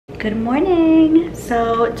Good morning.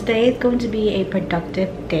 So today is going to be a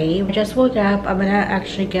productive day. I just woke up. I'm gonna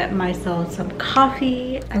actually get myself some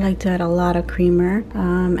coffee. I like to add a lot of creamer,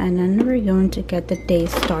 and then we're going to get the day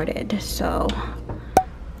started. So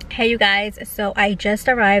hey you guys, so I just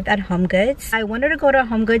arrived at Homegoods. I wanted to go to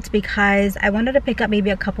Homegoods because I wanted to pick up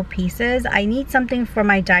maybe a couple pieces. I need something for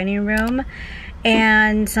my dining room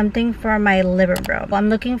and something for my living room. I'm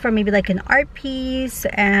looking for maybe like an art piece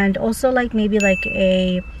and also like maybe like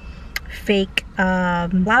a fake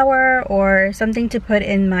flower or something to put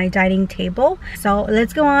in my dining table. So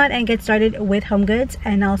let's go on and get started with Homegoods,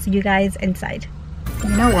 and I'll see you guys inside. You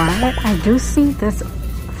know what? I do see this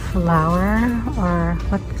flower, or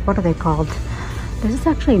what are they called? This is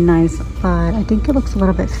actually nice, but I think it looks a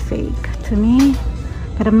little bit fake to me.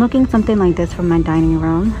 But I'm looking something like this for my dining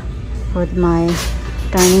room with my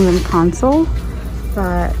dining room console.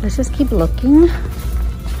 But let's just keep looking.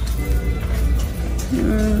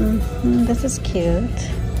 This is cute.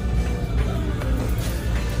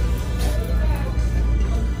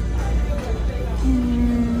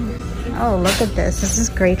 Oh, look at this. This is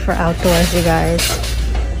great for outdoors, you guys.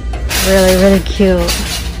 Really cute.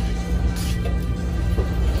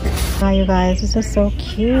 Wow, you guys, this is so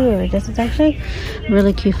cute. This is actually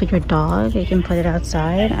really cute for your dog. You can put it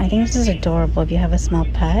outside. I think this is adorable if you have a small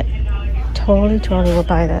pet. Totally will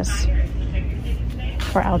buy this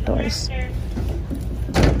for outdoors.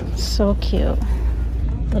 So cute.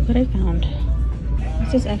 Look what I found.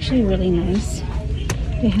 This is actually really nice.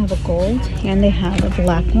 They have a gold and they have a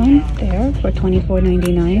black one there for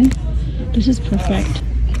 $24.99. This is perfect.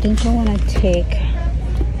 I think I want to take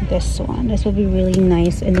this one. This will be really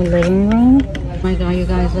nice in the living room. Oh my god, you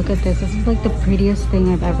guys, look at this. This is like the prettiest thing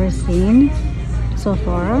I've ever seen so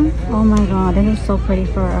far. Oh my god, this is so pretty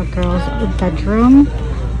for a girl's bedroom.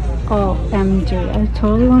 OMG, I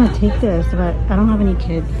totally want to take this, but I don't have any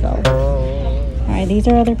kids, so. Alright, these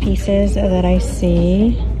are other pieces that I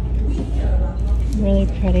see. Really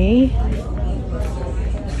pretty.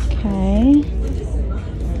 Okay.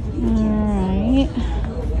 Alright.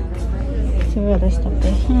 See what other stuff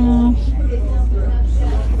they have.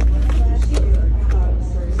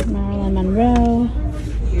 Marilyn Monroe.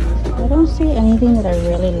 I don't see anything that I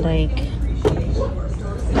really like.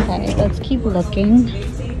 Okay, let's keep looking.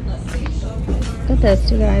 Look at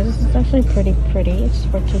this, you guys. This is actually pretty. It's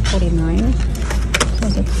for $2.49. So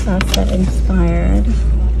it's sunset inspired.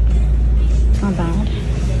 Not bad.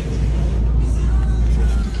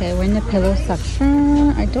 Okay, we're in the pillow section.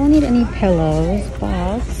 I don't need any pillows,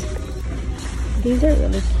 but these are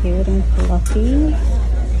really cute and fluffy.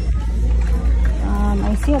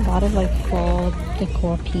 I see a lot of like fall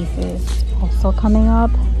decor pieces also coming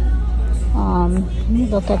up. Let me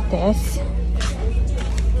look at this.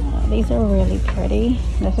 These are really pretty.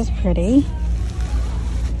 This is pretty.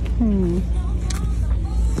 Yeah,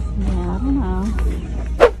 I don't know.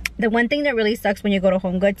 The one thing that really sucks when you go to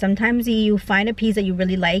Homegoods, sometimes you find a piece that you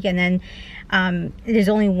really like and then there's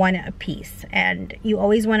only one a piece. And you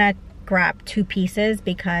always want to grab two pieces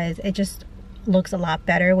because it just looks a lot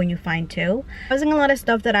better when you find two. I was seeing a lot of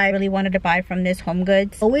stuff that I really wanted to buy from this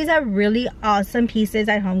Homegoods. Always have really awesome pieces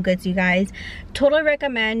at Homegoods, you guys. Totally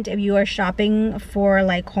recommend if you are shopping for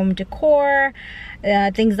like home decor,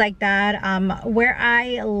 things like that. Where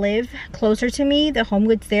I live closer to me, the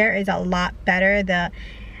Homegoods there is a lot better. The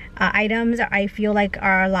items I feel like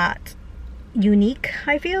are a lot unique,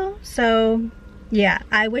 I feel. So yeah,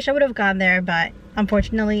 I wish I would have gone there, but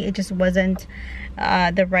unfortunately it just wasn't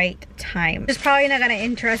the right time. It's probably not gonna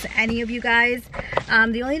interest any of you guys.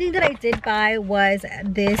 The only thing that I did buy was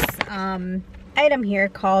this item here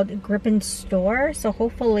called Grip and Store. So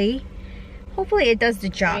hopefully it does the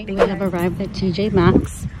job. We have arrived at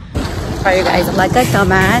tjmaxx. Sorry you guys, like a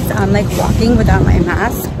dumbass, I'm like walking without my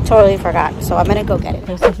mask. Totally forgot, so I'm gonna go get it.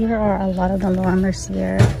 Okay, so here are a lot of the Laura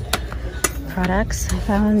Mercier products. I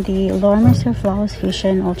found the Laura Mercier Flawless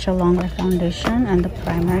Fusion Ultra Longwear Foundation and the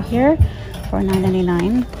primer here for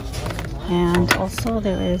 $9.99. And also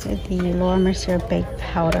there is the Laura Mercier Baked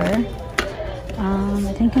Powder.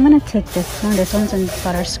 I think I'm gonna take this one. This one's in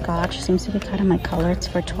butterscotch. Seems to be kind of my color. It's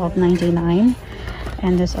for $12.99.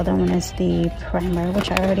 And this other one is the primer,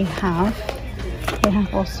 which I already have. They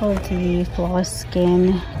have also the Flawless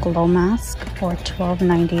Skin Glow Mask for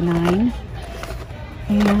 $12.99.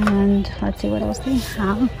 And let's see what else they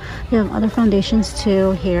have. They have other foundations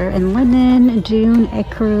too here in linen, Dune,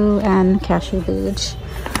 Ecru, and Cashew Beige.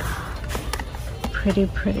 Pretty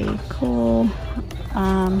cool.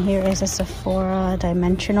 Here is a Sephora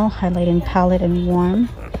Dimensional Highlighting Palette in Warm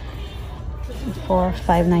for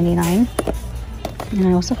 $5.99. And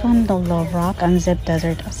I also found the Love Rock Unzipped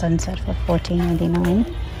Desert Sunset for $14.99.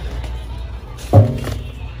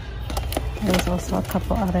 also a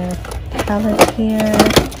couple other palettes here.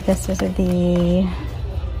 This is the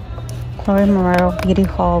Chloe Morero Beauty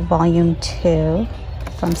Haul Volume 2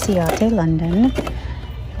 from Ciate, London.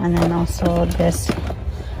 And then also this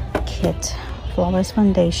kit, Flawless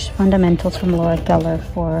Foundation Fundamentals from Laura Geller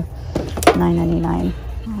for $9.99.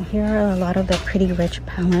 Here are a lot of the Pretty Rich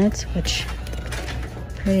palettes, which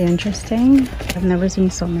pretty interesting. I've never seen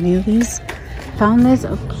so many of these. Found this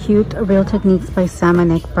cute Real Techniques by Sam and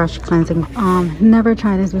Nick brush cleansing. Never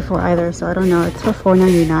tried this before either, so I don't know. It's for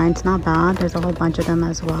 $4.99. It's not bad. There's a whole bunch of them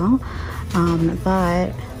as well.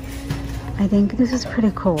 But I think this is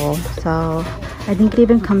pretty cool. So I think it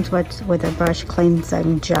even comes with a brush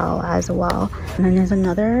cleansing gel as well. And then there's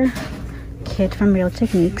another kit from Real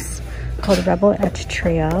Techniques called Rebel Edge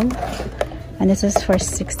Trio, and this is for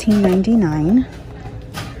 $16.99.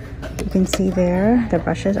 You can see there the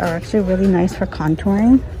brushes are actually really nice for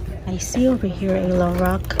contouring. I see over here a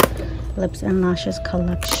Lorac Lips and Lashes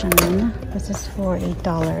collection. This is for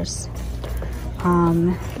 $8.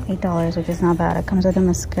 $8, which is not bad. It comes with a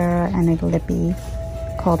mascara and a lippy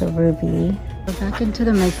called a Ruby. We're back into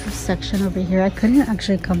the makeup section over here. I couldn't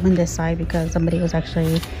actually come on this side because somebody was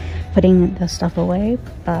actually putting the stuff away,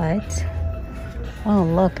 but oh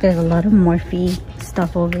look, there's a lot of Morphe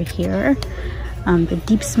stuff over here. The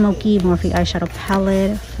Deep Smoky Morphe eyeshadow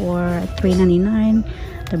palette for $3.99.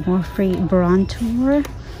 The Morphe Bronzer,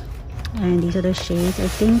 and these are the shades. I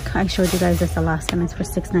think I showed you guys this the last time. It's for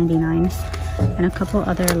 $6.99. And a couple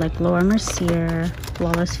other like Laura Mercier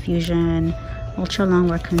Flawless Fusion Ultra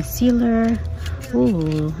Longwear Concealer. Ooh,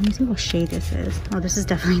 let me see what shade this is. Oh, this is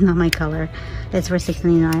definitely not my color. It's for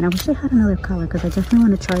 $6.99. I wish I had another color because I definitely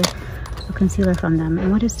want to try a concealer from them.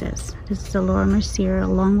 And what is this? This is the Laura Mercier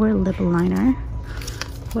Longwear Lip Liner.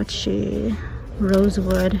 What shade?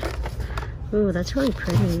 Rosewood. Ooh, that's really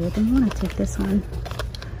pretty. I think I want to take this one.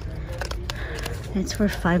 It's for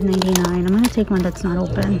 $5.99. I'm going to take one that's not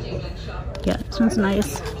open. Yeah, this one's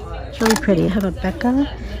nice. It's really pretty. I have a Becca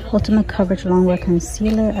Ultimate Coverage Longwear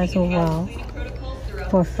Concealer as well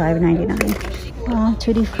for $5.99.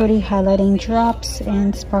 Tutti Frutti Highlighting Drops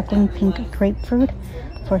and Sparkling Pink Grapefruit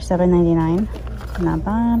for $7.99. Not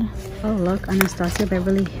bad. Oh look, Anastasia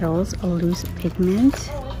Beverly Hills a Loose Pigment.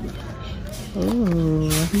 Ooh,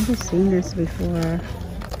 I've never seen this before.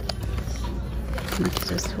 How much is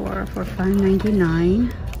this for? For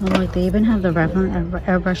 $5.99. Oh look, they even have the Revlon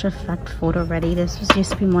Airbrush Effect photo ready. This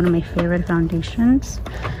used to be one of my favorite foundations,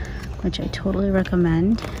 which I totally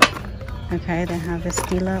recommend. Okay, they have the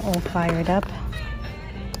Stila All Fired Up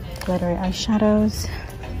glittery eyeshadows.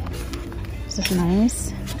 This is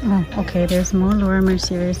nice. Oh, okay, there's more Laura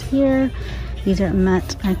Merciers here. These are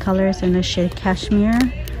matte eye colors in the shade Cashmere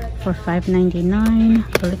for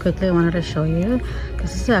 $5.99. Really quickly, I wanted to show you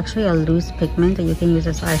because this is actually a loose pigment that you can use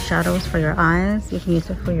as eyeshadows for your eyes. You can use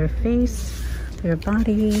it for your face, for your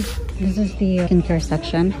body. This is the skincare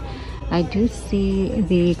section. I do see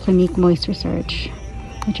the Clinique Moisture Surge,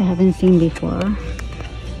 which I haven't seen before.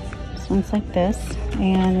 This one's like this,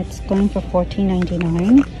 and it's going for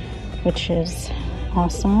 $14.99, which is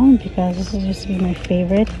awesome because this used to be my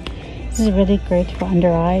favorite. This is really great for under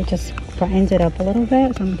eye. It just brightens it up a little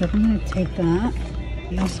bit, so I'm definitely going to take that.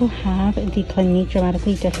 We also have the Clinique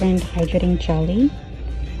Dramatically Different Hydrating Jelly.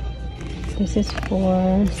 This is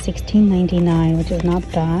for $16.99, which is not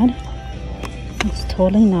bad. It's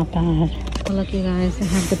totally not bad. Oh, look, you guys, I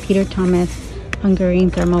have the Peter Thomas Hungarian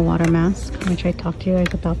Thermal Water Mask, which I talked to you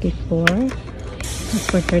guys about before. It's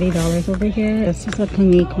for $30 over here. This is a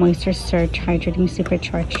Clinique Moisture Surge Hydrating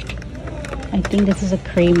Supercharged. I think this is a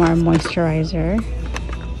cream or a moisturizer,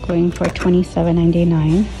 going for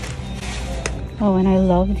 $27.99. Oh, and I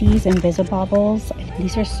love these Invisibobbles.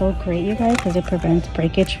 These are so great, you guys, because it prevents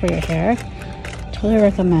breakage for your hair. Totally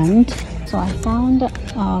recommend. So I found a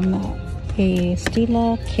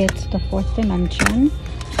Stila kit, the 4th Dimension,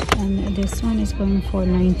 and this one is going for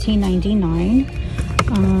 $19.99.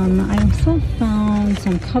 I also found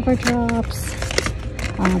some cover drops,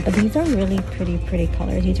 but these are really pretty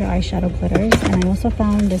colors. These are eyeshadow glitters. And I also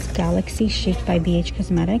found this Galaxy Chic by BH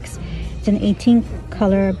Cosmetics. It's an 18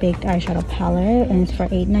 color baked eyeshadow palette, and it's for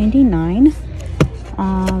 $8.99.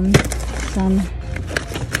 Some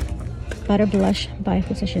Butter Blush by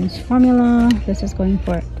Physicians Formula. This is going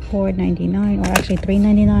for $4.99, or actually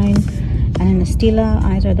 $3.99. And then the Stila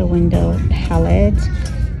Eyes Are the Window palette.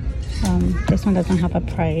 This one doesn't have a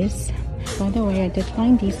price. By the way, I did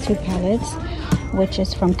find these two palettes, which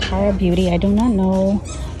is from Cara Beauty. I do not know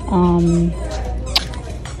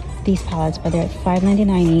these palettes, but they're at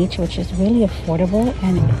 $5.99 each, which is really affordable,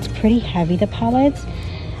 and it's pretty heavy, the palettes.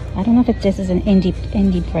 I don't know if this is an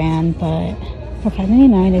indie brand, but For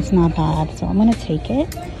 $5.99, it's not bad, so I'm gonna take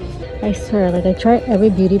it. I swear, like I tried every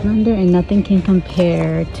beauty blender and nothing can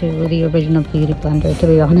compare to the original beauty blender, to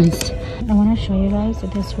be honest. I want to show you guys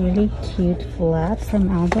this really cute flat from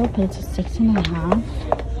Aldo, but it's a 6.5.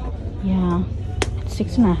 Yeah, it's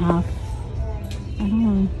 6.5. I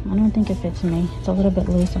don't know. I don't think it fits me. It's a little bit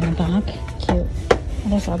loose on the back. Cute.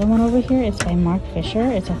 And this other one over here is by Marc Fisher.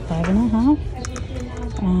 It's a 5.5.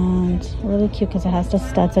 And really cute because it has the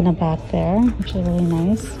studs in the back there, which is really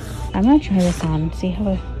nice. I'm gonna try this on, see how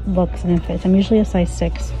it looks and it fits. I'm usually a size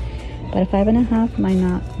 6, but a 5.5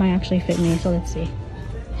 might actually fit me, so let's see.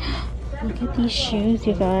 Look at these shoes,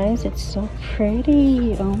 you guys. It's so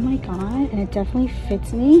pretty. Oh my god. And it definitely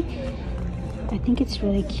fits me. I think it's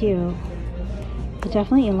really cute. It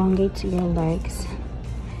definitely elongates your legs.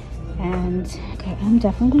 And okay, I'm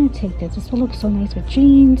definitely gonna take this. This will look so nice with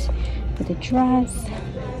jeans, with a dress.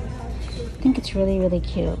 I think it's really, really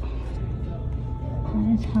cute.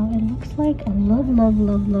 That is how it looks like. I love, love,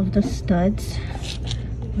 love, love the studs.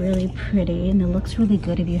 Really pretty, and it looks really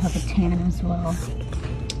good if you have a tan as well.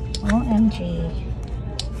 OMG.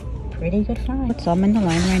 Pretty good find. So I'm in the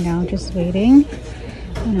line right now, just waiting.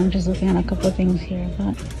 And I'm just looking at a couple of things here,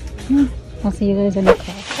 but yeah, I'll see you guys in the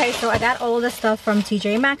car. Okay, so I got all the stuff from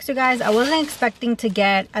TJMaxx, you guys. I wasn't expecting to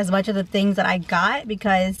get as much of the things that I got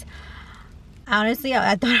because honestly,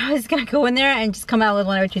 I thought I was gonna go in there and just come out with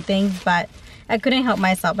 1 or 2 things, but I couldn't help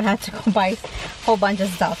myself. I had to go buy a whole bunch of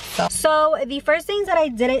stuff. So the first things that I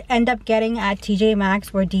did end up getting at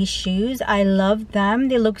TJMaxx were these shoes. I love them.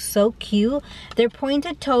 They look so cute. They're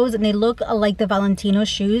pointed toes and they look like the Valentino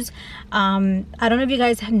shoes. I don't know if you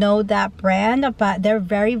guys know that brand, but they're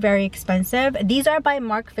very, very expensive. These are by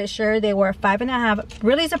Marc Fisher. They were 5.5.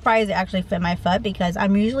 Really surprised they actually fit my foot because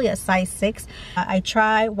I'm usually a size 6. I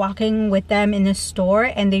tried walking with them in the store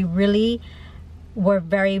and they really were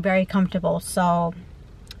very, very comfortable. So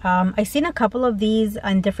I seen a couple of these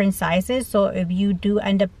in different sizes, so if you do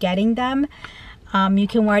end up getting them, you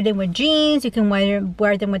can wear them with jeans, you can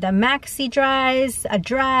wear them with a maxi dress, a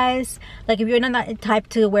dress. Like if you're not that type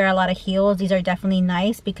to wear a lot of heels, these are definitely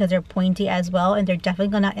nice because they're pointy as well, and they're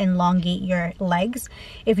definitely gonna elongate your legs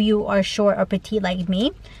if you are short or petite like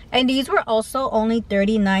me. And these were also only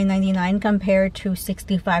 $39.99 compared to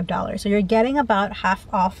 $65, so you're getting about half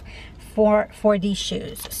off for these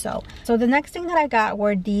shoes. So the next thing that I got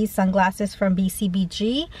were these sunglasses from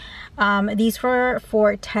BCBG. These were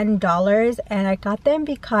for $10, and I got them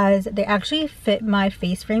because they actually fit my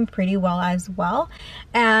face frame pretty well as well,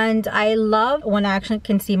 and I love when I actually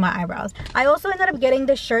can see my eyebrows. I also ended up getting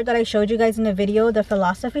the shirt that I showed you guys in the video, the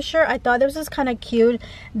philosophy shirt. I thought this was kind of cute.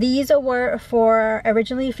 These were for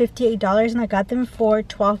originally $58 and I got them for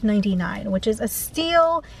 $12.99, which is a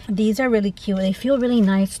steal. These are really cute. They feel really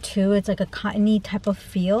nice too. It's like a cottony type of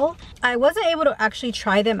feel. I wasn't able to actually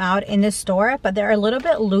try them out in the store, but they're a little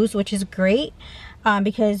bit loose, which is great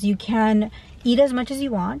because you can eat as much as you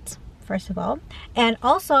want, first of all, and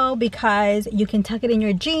also because you can tuck it in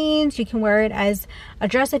your jeans. You can wear it as a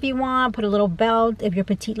dress if you want, put a little belt. If you're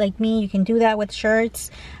petite like me, you can do that with shirts.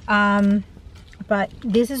 But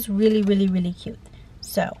this is really, really, really cute.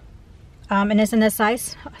 So and it's in a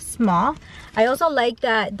size small. I also like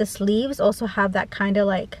that the sleeves also have that kind of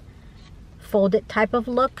like folded type of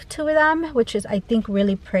look to them, which is I think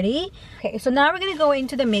really pretty. Okay, so now we're gonna go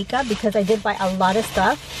into the makeup because I did buy a lot of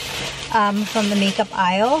stuff from the makeup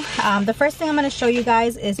aisle. The first thing I'm gonna show you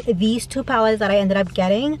guys is these 2 palettes that I ended up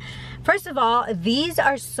getting. First of all, these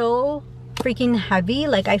are so freaking heavy.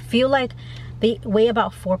 Like I feel like they weigh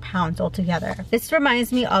about 4 pounds altogether. This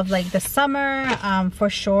reminds me of like the summer for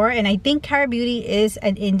sure, and I think Cara Beauty is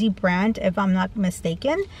an indie brand if I'm not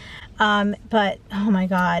mistaken. But oh my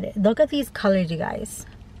god, look at these colors, you guys.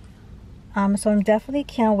 So I'm definitely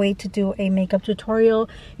can't wait to do a makeup tutorial.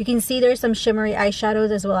 You can see there's some shimmery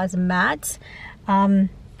eyeshadows as well as mattes.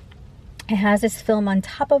 It has this film on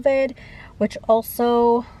top of it, which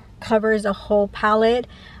also covers a whole palette,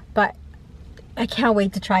 but I can't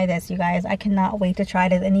wait to try this, you guys. I cannot wait to try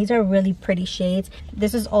this, and these are really pretty shades.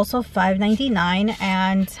 This is also $5.99,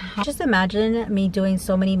 and just imagine me doing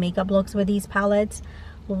so many makeup looks with these palettes.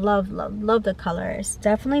 Love, love, love the colors.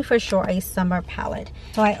 Definitely for sure a summer palette.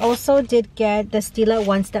 So I also did get the Stila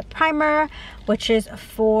One Step Primer, which is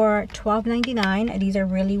for $12.99. These are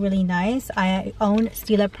really, really nice. I own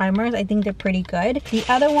Stila primers. I think they're pretty good. The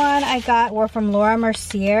other one I got were from Laura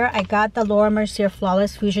Mercier. I got the Laura Mercier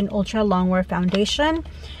Flawless Fusion Ultra Longwear Foundation,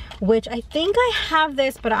 which I think I have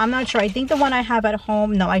this, but I'm not sure. I think the one I have at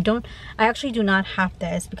home, no, I don't. I actually do not have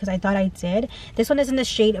this because I thought I did. This one is in the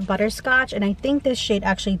shade Butterscotch, and I think this shade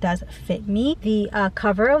actually does fit me. The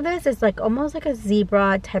cover of this is like almost like a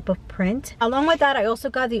zebra type of print. Along with that, I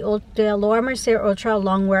also got the Laura Mercier Ultra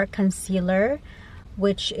Longwear Concealer,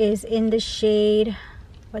 which is in the shade,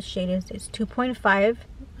 what shade is this? 2.5.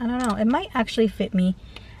 I don't know. It might actually fit me,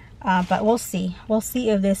 but we'll see. We'll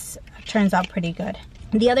see if this turns out pretty good.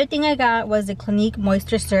 The other thing I got was the Clinique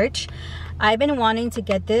Moisture Search. I've been wanting to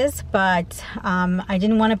get this, but I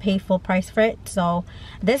didn't want to pay full price for it. So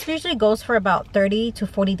this usually goes for about $30 to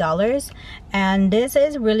 $40, and this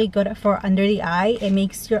is really good for under the eye. It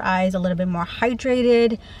makes your eyes a little bit more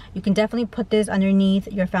hydrated. You can definitely put this underneath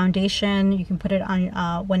your foundation. You can put it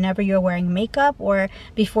on whenever you're wearing makeup or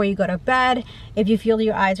before you go to bed. If you feel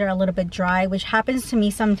your eyes are a little bit dry, which happens to me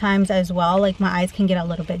sometimes as well, like my eyes can get a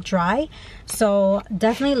little bit dry. So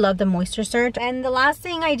definitely love the Moisture Search. And the last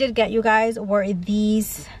thing I did get, you guys, were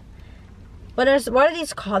these, what are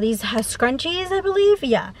these called? These scrunchies, I believe.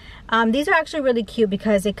 Yeah, these are actually really cute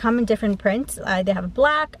because they come in different prints. They have a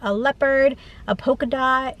black, a leopard, a polka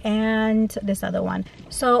dot, and this other one.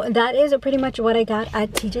 So that is pretty much what I got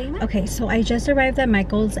at TJ. Okay, so I just arrived at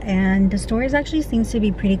Michael's, and the store actually seems to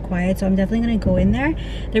be pretty quiet, so I'm definitely gonna go in there.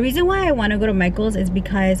 The reason why I want to go to Michael's is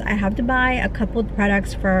because I have to buy a couple of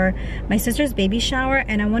products for my sister's baby shower,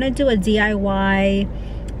 and I want to do a DIY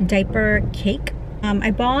diaper cake.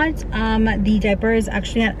 I bought the diapers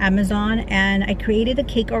actually at Amazon, and I created the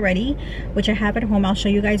cake already, which I have at home. I'll show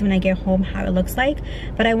you guys when I get home how it looks like,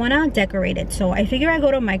 but I want to decorate it. So I figure I go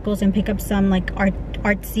to Michael's and pick up some like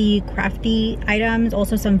artsy crafty items,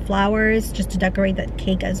 also some flowers just to decorate the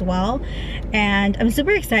cake as well. And I'm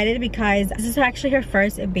super excited because this is actually her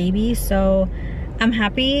first baby, so I'm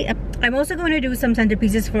happy. I'm also going to do some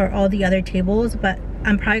centerpieces for all the other tables, but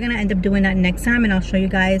I'm probably gonna end up doing that next time, and I'll show you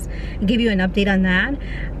guys and give you an update on that.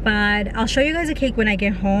 But I'll show you guys a cake when I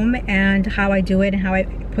get home and how I do it and how I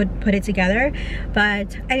put it together.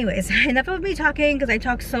 But anyways, enough of me talking because I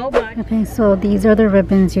talk so much. Okay, so these are the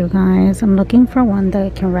ribbons, you guys. I'm looking for one that I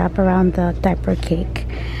can wrap around the diaper cake.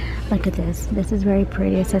 Look at this. This is very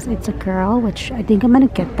pretty. It says it's a girl, which I think I'm gonna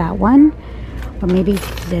get that one. Or maybe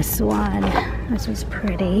this one. This is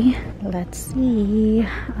pretty. Let's see.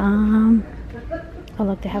 Oh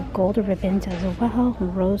look, they have gold ribbons as well.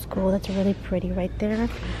 Rose gold, that's really pretty right there.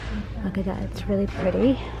 Look at that, it's really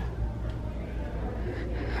pretty.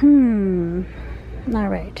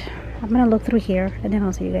 Alright, I'm gonna look through here and then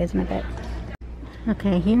I'll see you guys in a bit.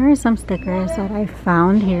 Okay, here are some stickers that I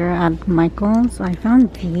found here at Michael's. I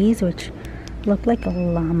found these, which look like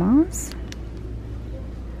llamas.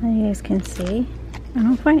 You guys can see. I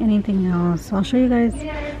don't find anything else. I'll show you guys.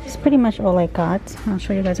 It's pretty much all I got. I'll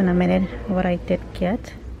show you guys in a minute what I did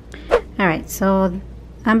get. Alright, so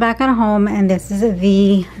I'm back at home, and this is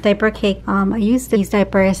the diaper cake. I used these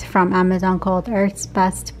diapers from Amazon called Earth's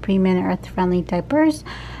Best Premium Earth Friendly Diapers.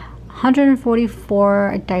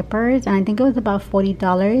 144 diapers, and I think it was about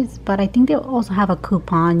 $40, but I think they also have a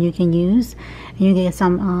coupon you can use and you get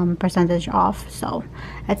some percentage off, so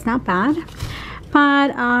it's not bad.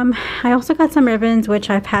 But I also got some ribbons, which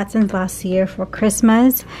I've had since last year for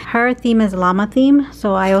Christmas. Her theme is llama theme,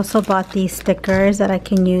 so I also bought these stickers that I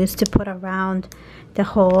can use to put around the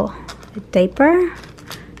whole diaper,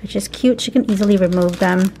 which is cute. She can easily remove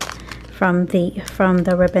them from the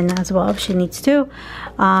ribbon as well if she needs to.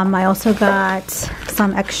 I also got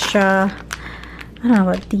some extra, I don't know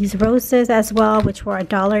what, these roses as well, which were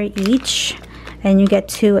 $1 each, and you get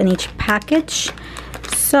 2 in each package.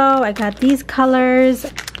 So I got these colors.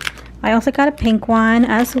 I also got a pink one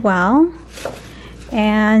as well,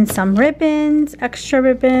 and some ribbons, extra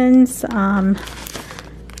ribbons,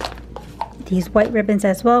 these white ribbons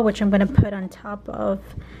as well, which I'm going to put on top of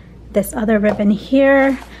this other ribbon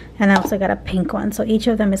here. And I also got a pink one, so each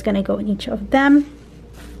of them is going to go in each of them,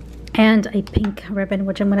 and a pink ribbon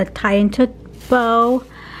which I'm going to tie into a bow.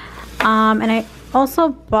 And I also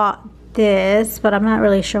bought this, but I'm not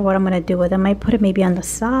really sure what I'm going to do with it. I might put it maybe on the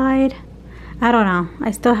side. I don't know.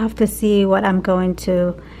 I still have to see what I'm going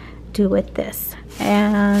to do with this.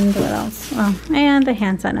 And what else? Oh, and the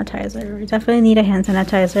hand sanitizer. We definitely need a hand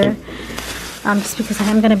sanitizer, just because I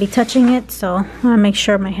am going to be touching it, so I want to make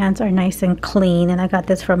sure my hands are nice and clean. And I got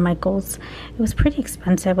this from Michael's. It was pretty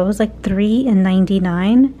expensive. It was like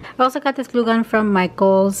 $3.99. I also got this glue gun from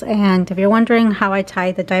Michael's, and if you're wondering how I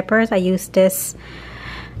tie the diapers, I used this,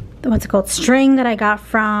 what's it called, string that I got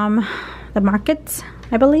from the markets,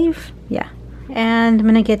 I believe. Yeah, and I'm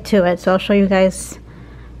gonna get to it, so I'll show you guys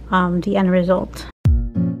the end result.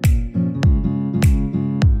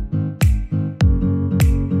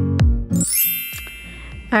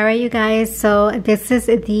 All right, you guys, so this is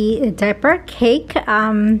the diaper cake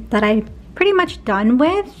that I'm pretty much done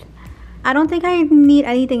with. I don't think I need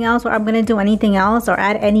anything else, or I'm gonna do anything else or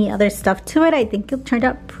add any other stuff to it. I think it turned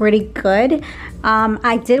out pretty good.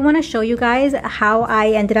 I did want to show you guys how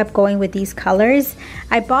I ended up going with these colors.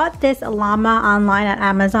 I bought this llama online at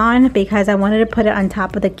Amazon because I wanted to put it on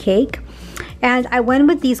top of the cake. And I went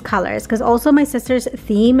with these colors because also my sister's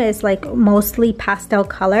theme is like mostly pastel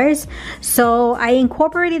colors. So I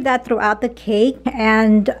incorporated that throughout the cake,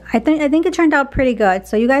 and I think it turned out pretty good.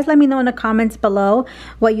 So you guys let me know in the comments below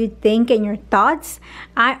what you think and your thoughts.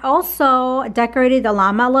 I also decorated the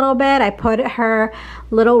llama a little bit. I put her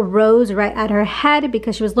little rose right at her head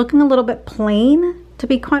because she was looking a little bit plain, to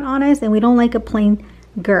be quite honest, and we don't like a plain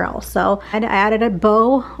girl. So I added a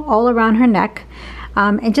bow all around her neck.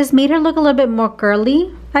 And just made her look a little bit more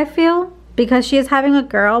girly, I feel, because she is having a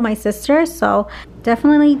girl, my sister. So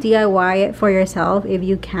definitely DIY it for yourself if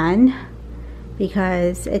you can,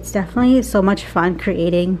 because it's definitely so much fun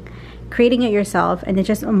creating it yourself, and it's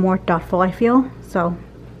just more thoughtful, I feel. So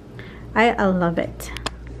I love it.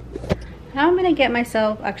 Now I'm gonna get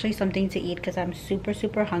myself actually something to eat because I'm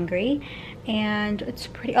super hungry, and it's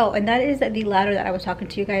pretty. Oh, and that is the ladder that I was talking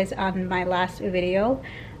to you guys on my last video.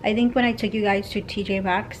 I think when I took you guys to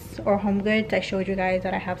TJmaxx or Homegoods, I showed you guys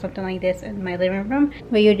that I have something like this in my living room.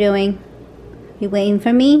 What are you doing? You waiting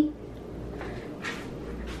for me?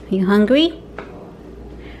 You hungry?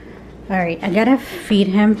 All right, I gotta feed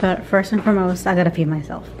him, but first and foremost, I gotta feed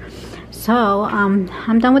myself. So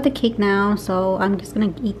I'm done with the cake now, so I'm just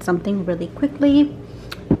gonna eat something really quickly.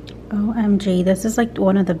 OMG, this is like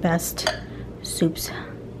one of the best soups.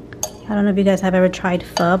 I don't know if you guys have ever tried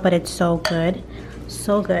pho, but it's so good.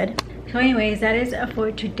 So good. So anyways, that is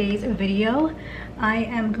for today's video. I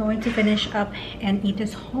am going to finish up and eat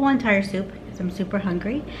this whole entire soup because I'm super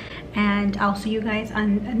hungry, and I'll see you guys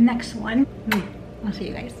on the next one. I'll see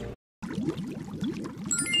you guys.